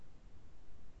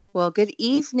Well, good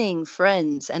evening,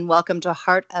 friends, and welcome to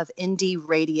Heart of Indie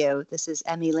Radio. This is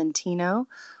Emmy Lentino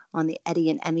on the Eddie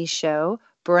and Emmy Show,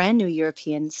 brand new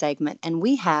European segment. And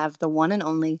we have the one and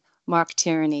only Mark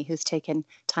Tierney, who's taken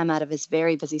time out of his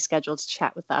very busy schedule to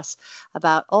chat with us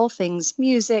about all things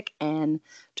music and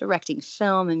directing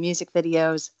film and music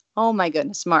videos. Oh, my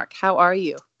goodness, Mark, how are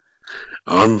you?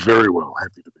 I'm very well.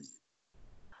 Happy to be here.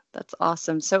 That's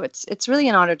awesome. So it's really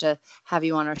an honor to have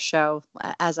you on our show.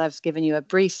 As I've given you a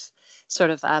brief sort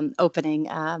of opening,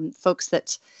 folks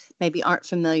that maybe aren't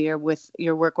familiar with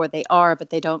your work, or they are, but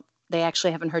they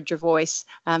actually haven't heard your voice.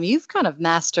 You've kind of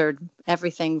mastered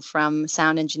everything from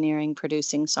sound engineering,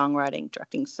 producing, songwriting,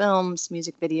 directing films,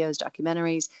 music videos,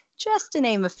 documentaries, just to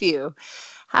name a few.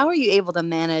 How are you able to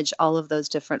manage all of those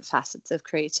different facets of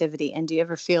creativity? And do you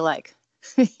ever feel like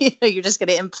you're just going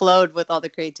to implode with all the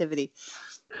creativity?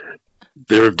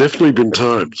 There have definitely been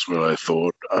times when I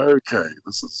thought, okay,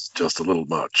 this is just a little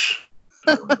much.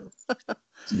 Uh,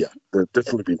 yeah, there have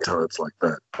definitely been times like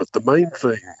that. But the main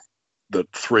thing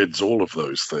that threads all of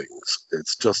those things,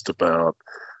 it's just about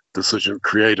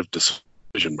creative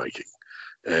decision making.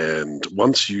 And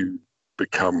once you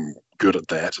become good at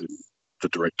that, and the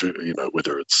director,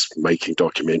 whether it's making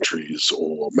documentaries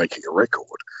or making a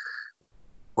record,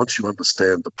 once you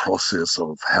understand the process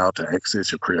of how to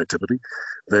access your creativity,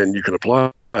 then you can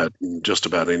apply it in just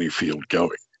about any field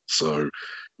going. So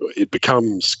it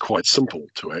becomes quite simple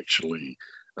to actually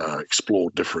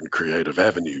explore different creative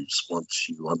avenues once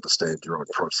you understand your own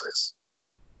process.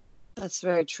 That's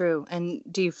very true. And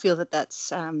do you feel that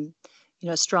that's, a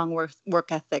strong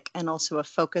work ethic and also a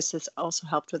focus has also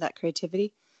helped with that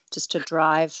creativity, just to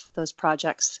drive those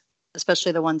projects,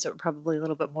 especially the ones that were probably a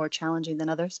little bit more challenging than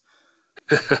others?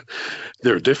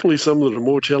 There are definitely some that are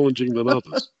more challenging than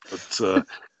others, but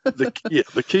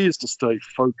the key is to stay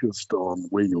focused on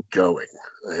where you're going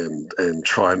and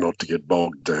try not to get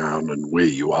bogged down in where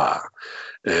you are.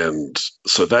 And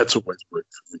so that's always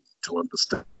worked for me to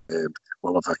understand.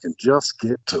 Well, if I can just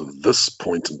get to this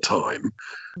point in time,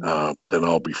 then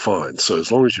I'll be fine. So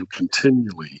as long as you're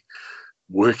continually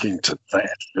working to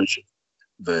that vision,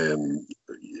 then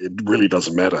it really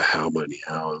doesn't matter how many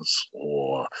hours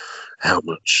or how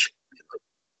much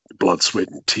blood, sweat,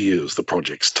 and tears the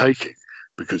project's taking,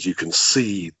 because you can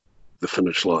see the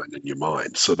finish line in your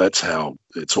mind. So that's how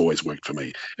it's always worked for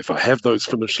me. If I have those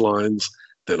finish lines,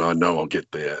 then I know I'll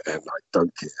get there, and I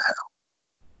don't care how.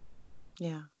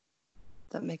 Yeah,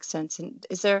 that makes sense. And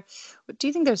do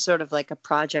you think there's sort of like a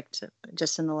project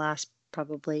just in the last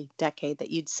probably decade that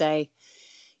you'd say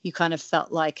you kind of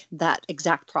felt like that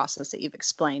exact process that you've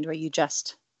explained, where you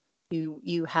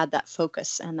had that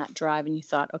focus and that drive, and you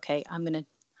thought, okay, I'm gonna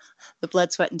the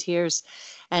blood, sweat, and tears,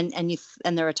 and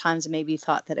there were times that maybe you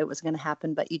thought that it was going to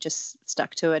happen, but you just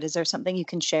stuck to it. Is there something you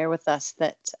can share with us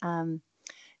that,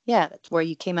 that's where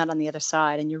you came out on the other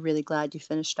side and you're really glad you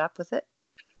finished up with it?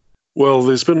 Well,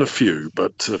 there's been a few,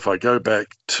 but if I go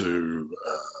back to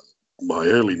my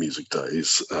early music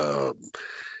days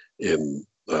in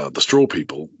the Straw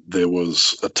People, there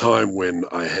was a time when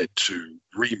I had to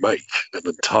remake an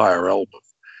entire album,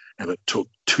 and it took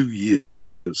 2 years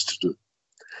to do.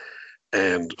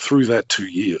 And through that 2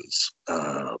 years,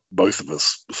 both of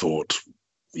us thought,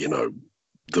 you know,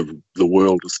 the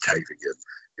world is caving in.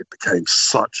 It became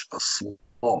such a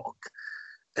slog,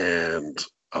 and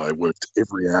I worked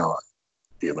every hour,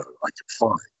 I could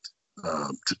find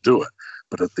to do it.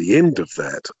 But at the end of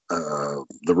that,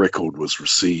 the record was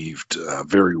received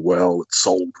very well. It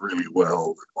sold really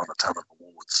well. It won a ton of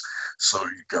awards. So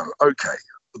you go, okay,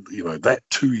 that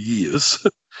 2 years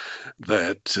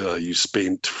that you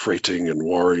spent fretting and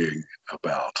worrying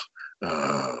about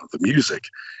the music,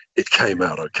 it came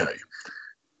out okay.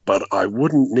 But I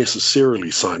wouldn't necessarily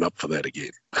sign up for that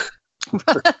again.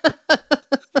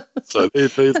 So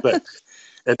there's that.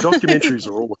 And documentaries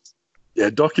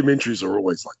are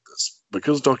always like this,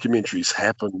 because documentaries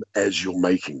happen as you're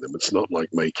making them. It's not like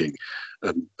making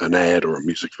an ad or a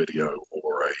music video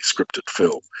or a scripted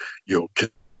film. You're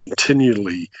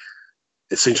continually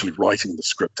essentially writing the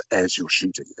script as you're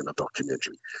shooting in a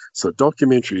documentary. So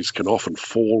documentaries can often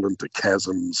fall into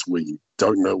chasms where you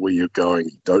don't know where you're going,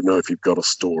 you don't know if you've got a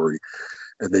story,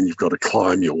 and then you've got to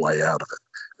climb your way out of it.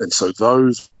 And so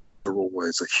those are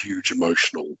always a huge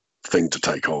emotional thing to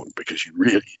take on, because you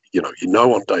really, you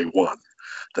know on day one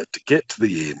that to get to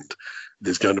the end,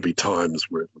 there's going to be times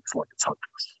where it looks like it's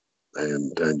hopeless,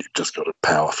 and you've just got to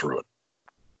power through it.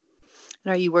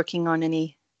 And are you working on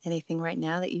anything right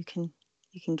now that you can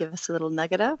give us a little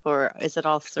nugget of, or is it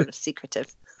all sort of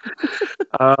secretive?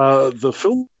 The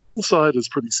film side is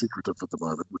pretty secretive at the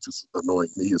moment, which is annoying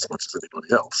me as much as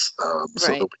anybody else.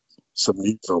 So Right. some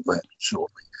news on that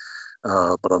shortly.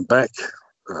 But I'm back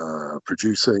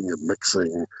producing and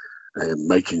mixing and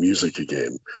making music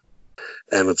again.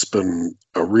 And it's been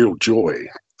a real joy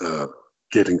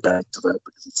getting back to that,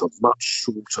 because it's a much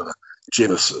shorter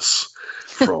genesis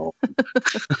from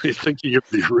thinking of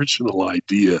the original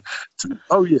idea to,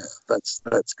 oh yeah,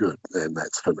 that's good and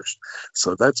that's finished.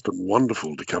 So that's been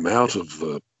wonderful to come out of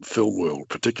the film world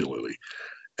particularly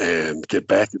and get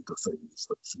back into things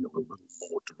that feel a little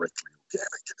more directly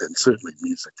organic. And certainly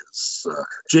music is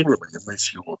generally,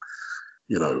 unless you're,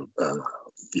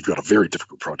 you've got a very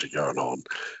difficult project going on,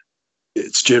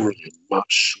 it's generally a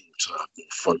much shorter, more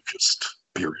focused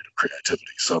period of creativity.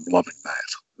 So I'm loving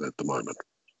that at the moment.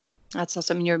 That's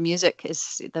awesome. Your music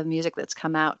is the music that's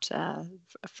come out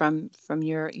from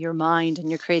your mind, and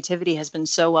your creativity has been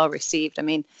so well received. I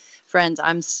mean, friends,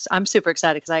 I'm super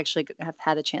excited because I actually have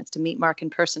had a chance to meet Mark in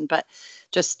person, but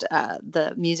just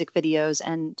the music videos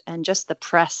and just the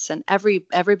press, and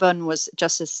everyone was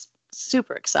just as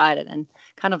super excited, and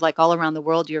kind of like all around the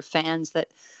world, your fans that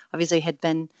obviously had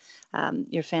been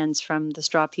your fans from the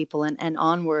Straw People and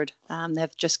onward,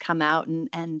 have just come out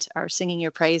and are singing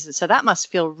your praises. So that must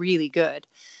feel really good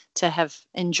to have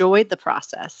enjoyed the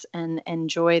process and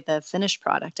enjoy the finished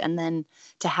product, and then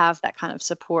to have that kind of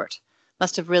support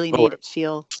must have really made it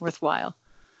feel worthwhile.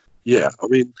 Yeah, I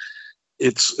mean,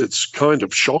 it's kind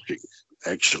of shocking,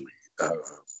 actually,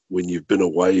 when you've been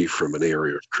away from an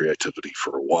area of creativity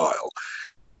for a while,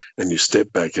 and you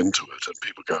step back into it, and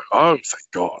people go, "Oh,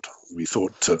 thank God, we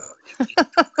thought."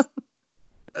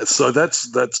 So that's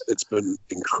it's been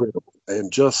incredible,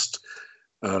 and just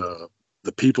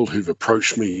the people who've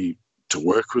approached me to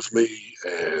work with me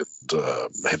and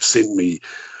have sent me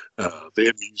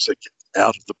their music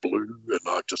out of the blue, and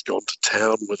I've just gone to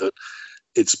town with it.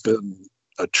 It's been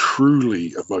a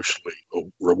truly emotionally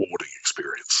rewarding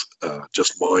experience,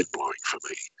 just mind-blowing for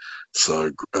me.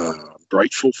 So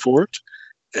grateful for it,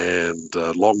 and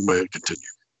long may it continue.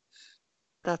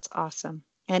 That's awesome.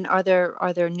 And are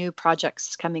there new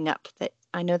projects coming up? That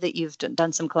I know that you've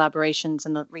done some collaborations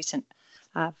in the recent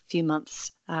few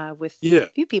months with a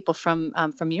few people from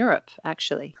Europe,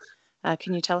 actually.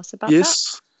 Can you tell us about that?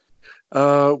 Yes.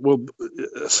 Well,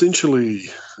 essentially,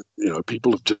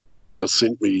 people have just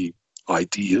sent me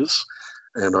ideas,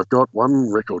 and I've got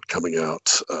one record coming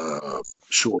out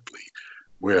shortly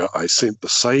where I sent the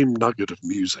same nugget of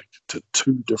music to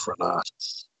two different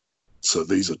artists. So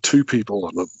these are two people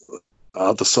on the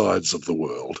other sides of the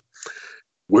world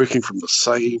working from the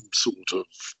same sort of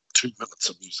 2 minutes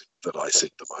of music that I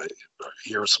sent them.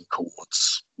 Here are some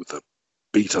chords with a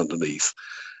beat underneath,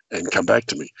 and come back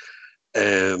to me.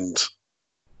 And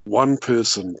one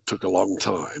person took a long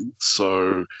time,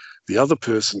 so the other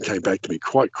person came back to me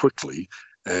quite quickly,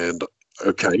 and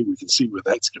okay, we can see where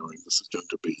that's going. This is going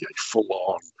to be a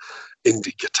full-on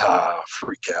indie guitar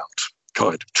freak-out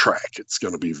kind of track. It's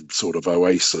going to be sort of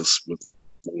Oasis with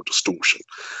more distortion.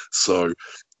 So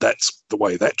that's the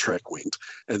way that track went.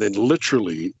 And then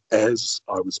literally, as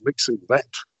I was mixing that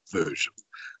version,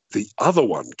 the other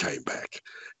one came back,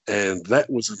 and that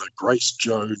was in a Grace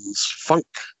Jones funk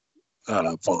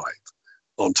vibe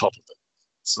on top of it.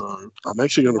 So I'm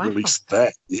actually going to release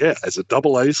that, as a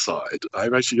double A side.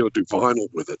 I'm actually going to do vinyl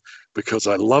with it, because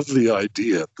I love the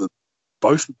idea that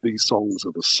both of these songs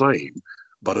are the same,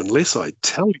 but unless I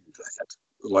tell you that,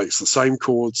 like it's the same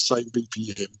chords, same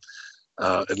BPM,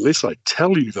 unless I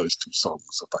tell you those two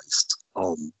songs are based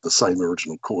on the same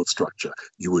original chord structure,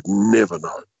 you would never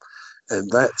know. And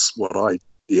that's what I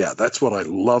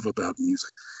love about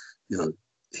music.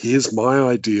 Here's my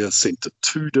idea sent to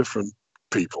two different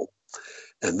people,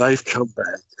 and they've come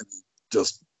back and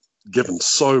just given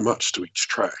so much to each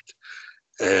track.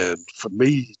 And for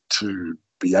me to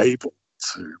be able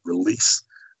to release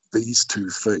these two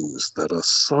things that are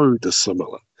so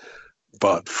dissimilar,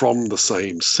 but from the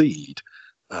same seed,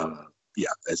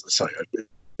 as I say,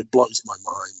 it blows my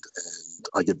mind, and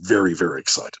I get very, very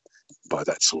excited by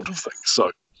that sort of thing.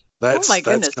 So that's, oh my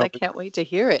goodness, I can't wait to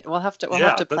hear it. We'll have to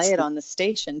play it on the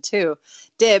station too.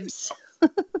 Dibs.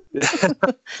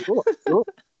 Sure.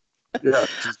 Yeah,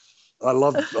 I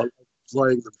love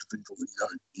playing them to people.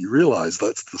 You realize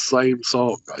that's the same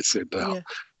song I sent out. Yeah.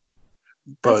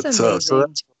 But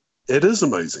it is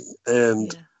amazing.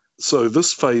 And so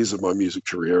this phase of my music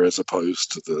career, as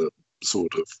opposed to the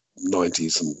sort of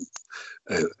 90s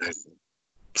and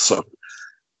so,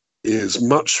 is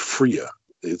much freer.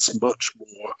 It's much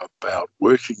more about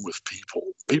working with people.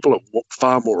 People are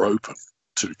far more open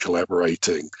to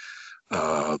collaborating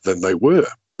than they were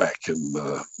back in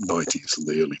the 90s and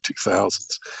the early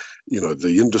 2000s.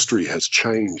 The industry has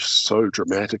changed so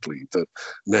dramatically that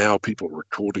now people are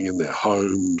recording in their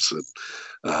homes and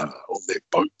on their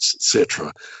boats,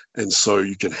 etc. And so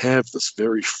you can have this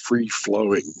very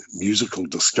free-flowing musical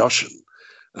discussion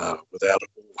without it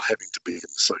all having to be in the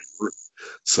same room.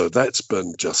 So that's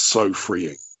been just so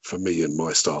freeing for me in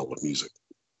my style of music.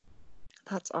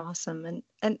 That's awesome.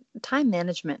 And time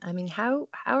management. I mean, how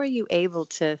are you able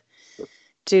to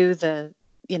do the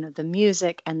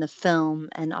music and the film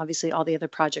and obviously all the other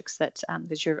projects that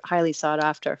because you're highly sought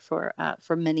after for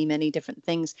many, many different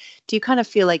things. Do you kind of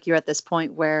feel like you're at this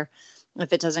point where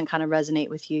if it doesn't kind of resonate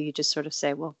with you, you just sort of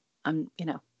say, well, I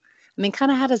mean,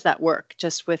 kind of how does that work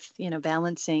just with,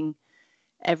 balancing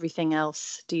everything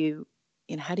else?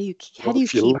 How do you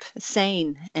keep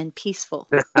sane and peaceful?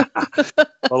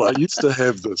 Well, I used to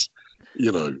have this,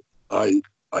 I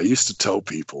used to tell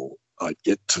people I'd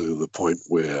get to the point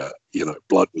where,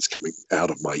 blood was coming out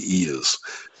of my ears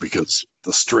because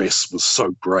the stress was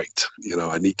so great.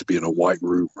 I need to be in a white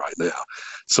room right now.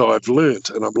 So I've learned,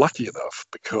 and I'm lucky enough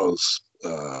because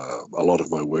a lot of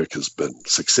my work has been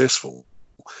successful.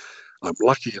 I'm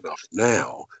lucky enough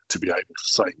now to be able to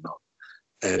say no.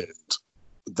 And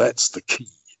that's the key,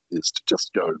 is to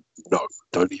just go, no,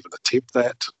 don't even attempt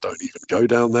that. Don't even go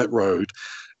down that road.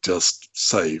 Just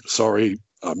say, sorry,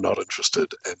 I'm not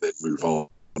interested, and then move on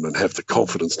and have the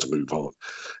confidence to move on.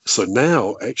 So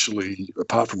now, actually,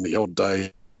 apart from the odd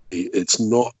day, it's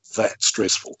not that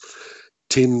stressful.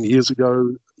 10 years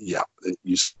ago, yeah, it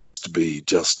used to be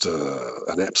just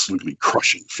an absolutely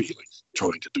crushing feeling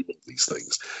trying to do all these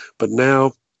things. But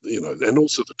now, and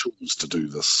also the tools to do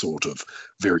this sort of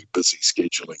very busy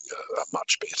scheduling are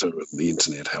much better, and the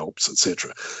internet helps,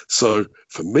 etc. So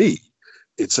for me,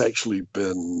 it's actually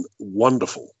been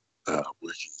wonderful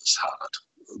working this hard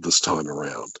this time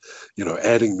around.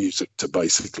 Adding music to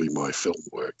basically my film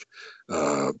work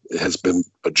has been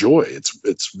a joy.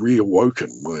 It's reawoken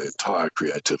my entire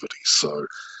creativity. So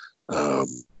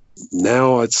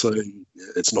now I'd say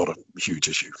it's not a huge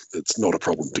issue. It's not a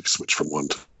problem to switch from one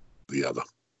to the other.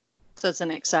 So it's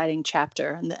an exciting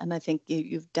chapter, and I think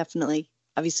you've definitely,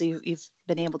 obviously, you've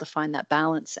been able to find that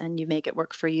balance, and you make it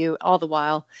work for you. All the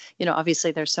while,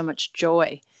 obviously, there's so much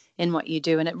joy in what you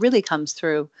do, and it really comes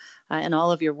through in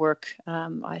all of your work.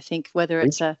 I think whether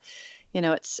it's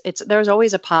it's there's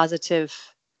always a positive.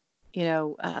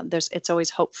 It's always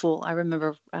hopeful. I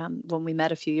remember when we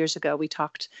met a few years ago, we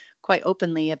talked quite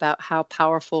openly about how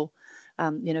powerful,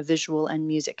 visual and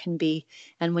music can be,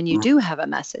 and when you do have a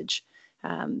message.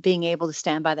 Being able to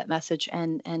stand by that message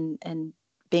and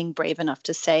being brave enough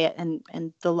to say it,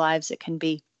 and the lives that can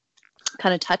be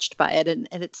kind of touched by it. And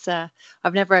it's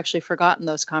I've never actually forgotten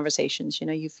those conversations.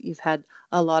 You've had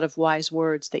a lot of wise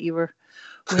words that you were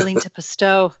willing to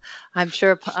bestow, I'm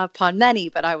sure, upon many,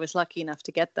 but I was lucky enough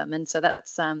to get them. And so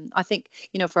that's I think,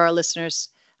 for our listeners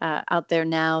out there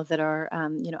now that are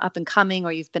up and coming,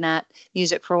 or you've been at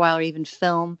music for a while, or even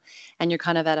film, and you're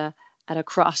kind of at a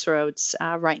crossroads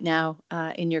right now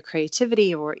in your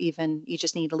creativity, or even you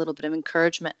just need a little bit of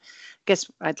encouragement. I guess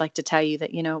I'd like to tell you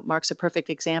that, Mark's a perfect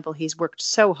example. He's worked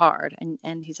so hard,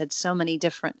 and he's had so many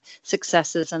different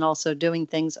successes, and also doing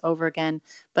things over again.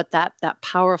 But that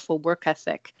powerful work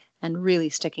ethic and really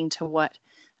sticking to what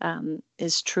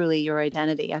is truly your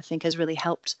identity, I think has really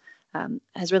helped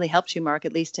you, Mark,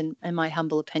 at least in my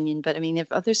humble opinion. But I mean, if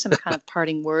there's some kind of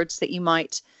parting words that you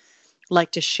might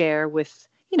like to share with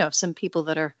some people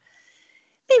that are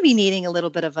maybe needing a little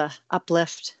bit of a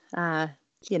uplift,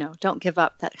 don't give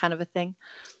up, that kind of a thing.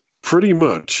 Pretty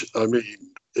much. I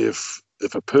mean, if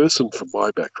a person from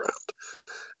my background,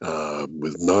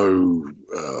 with no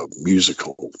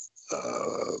musical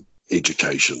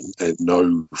education and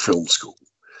no film school,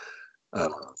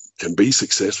 can be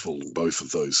successful in both of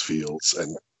those fields,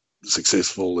 and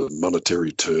successful in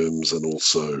monetary terms and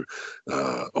also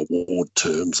award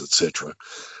terms, etc.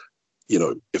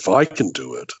 If I can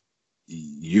do it,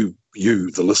 you,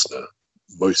 the listener,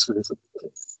 most certainly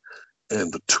can.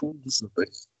 And the tools are there.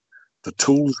 The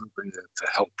tools are there to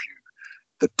help you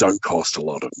that don't cost a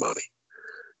lot of money.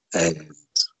 And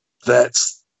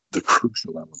that's the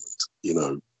crucial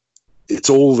element. It's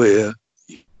all there.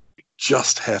 You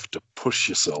just have to push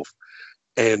yourself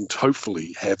and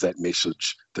hopefully have that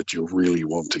message that you're really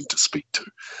wanting to speak to,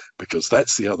 because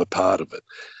that's the other part of it.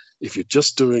 If you're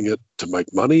just doing it to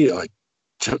make money,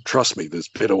 trust me, there's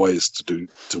better ways to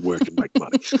work and make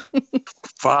money.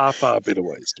 Far, far better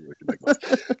ways to work and make money.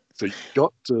 So you've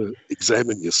got to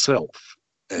examine yourself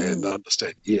and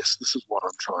understand, yes, this is what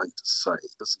I'm trying to say.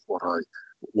 This is what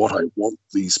I want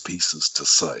these pieces to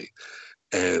say.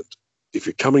 And if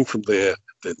you're coming from there,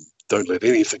 then don't let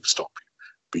anything stop you,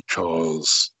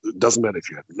 because it doesn't matter if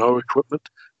you have no equipment,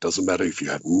 doesn't matter if you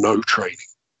have no training.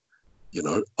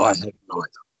 I had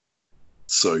neither.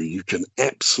 So you can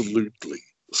absolutely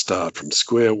start from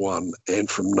square one and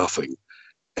from nothing,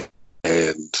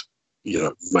 and,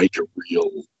 make a real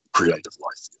creative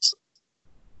life for yourself.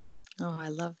 Oh, I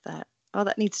love that. Oh,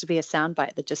 that needs to be a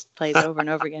soundbite that just plays over and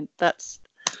over again. That's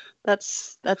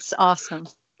awesome.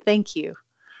 Thank you.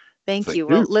 Thank Thank you.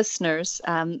 Well, you. listeners,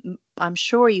 I'm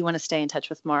sure you want to stay in touch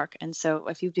with Mark. And so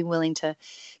if you'd be willing to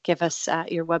give us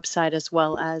your website, as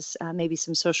well as maybe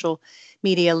some social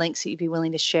media links that you'd be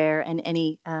willing to share, and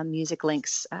any music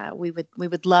links, we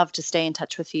would love to stay in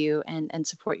touch with you and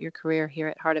support your career here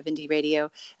at Heart of Indie Radio,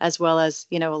 as well as,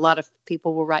 a lot of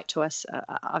people will write to us,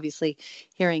 obviously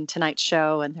hearing tonight's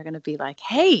show, and they're going to be like,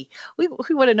 hey, we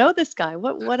want to know this guy.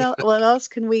 What else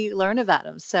can we learn about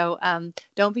him? So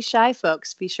don't be shy,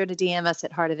 folks. Be sure to DM us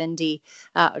at Heart of Indie,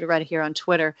 right here on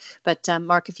Twitter. But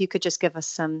Mark, if you could just give us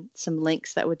some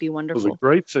links, that would be Well, wonderful.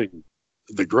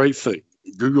 the great thing,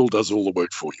 Google does all the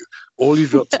work for you. All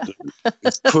you've got to do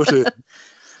is put in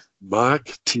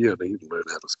Mark Tierney, learn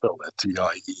how to spell that,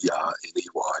 Tierney.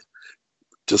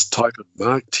 Just type in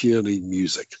Mark Tierney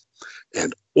music,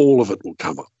 and all of it will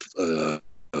come up. The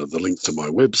link to my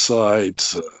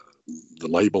website, the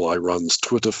label I run's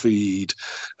Twitter feed,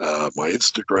 my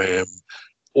Instagram,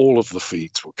 all of the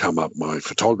feeds will come up, my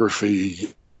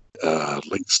photography,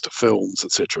 links to films,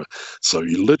 etc. So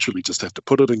you literally just have to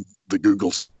put it in the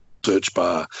Google search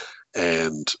bar,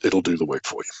 and it'll do the work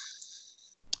for you.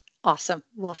 Awesome.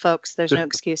 Well, folks, there's no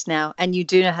excuse now. And you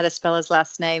do know how to spell his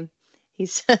last name.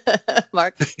 He's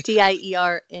Mark, Tierney.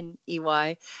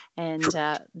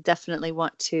 And definitely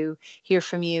want to hear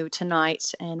from you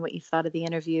tonight and what you thought of the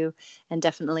interview. And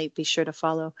definitely be sure to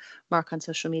follow Mark on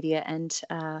social media and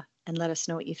let us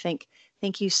know what you think.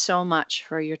 Thank you so much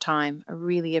for your time. I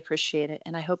really appreciate it.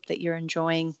 And I hope that you're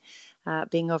enjoying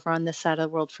being over on this side of the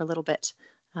world for a little bit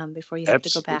before you have to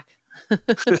go back.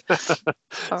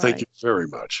 Thank you very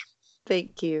much.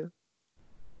 Thank you.